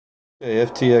Okay,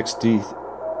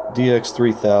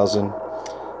 FTdx-3000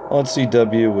 on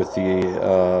CW with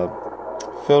the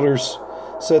filters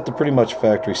set to pretty much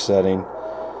factory setting.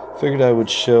 Figured I would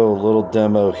show a little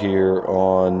demo here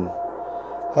on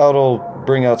how it'll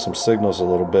bring out some signals a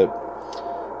little bit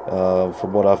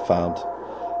from what I've found.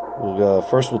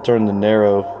 First we'll turn the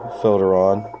narrow filter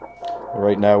on.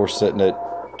 Right now we're sitting at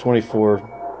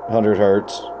 2400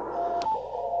 Hertz.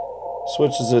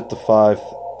 Switches it to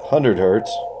 500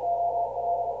 Hertz.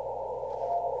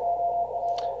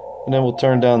 And then we'll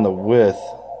turn down the width.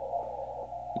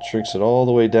 It shrinks it all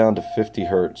the way down to 50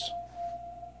 Hertz.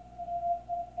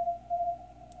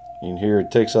 You can hear it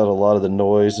takes out a lot of the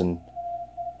noise, and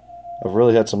I've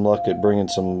really had some luck at bringing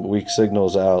some weak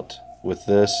signals out with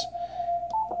this.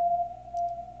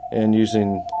 And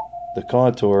using the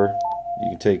contour, you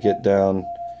can take it down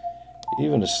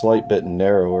even a slight bit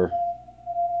narrower.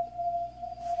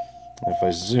 If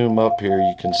I zoom up here,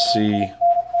 you can see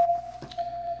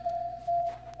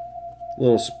a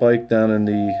little spike down in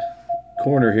the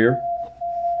corner here.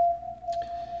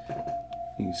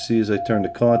 You can see as I turn the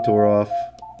contour off,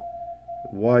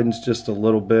 it widens just a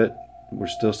little bit. We're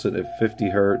still sitting at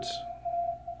 50 Hertz.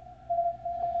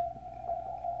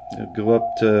 It'll go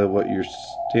up to what your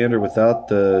standard without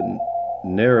the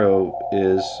narrow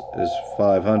is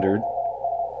 500.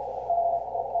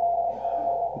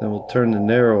 Then we'll turn the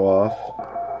narrow off,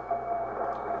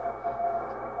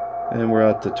 and we're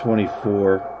out to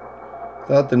 24.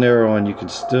 Without the narrow on, you can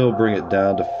still bring it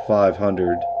down to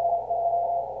 500,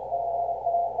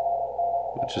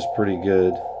 which is pretty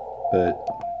good, but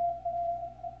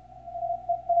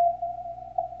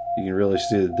you can really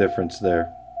see the difference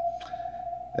there.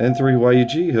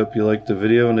 N3YUG, hope you liked the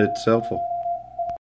video and it's helpful.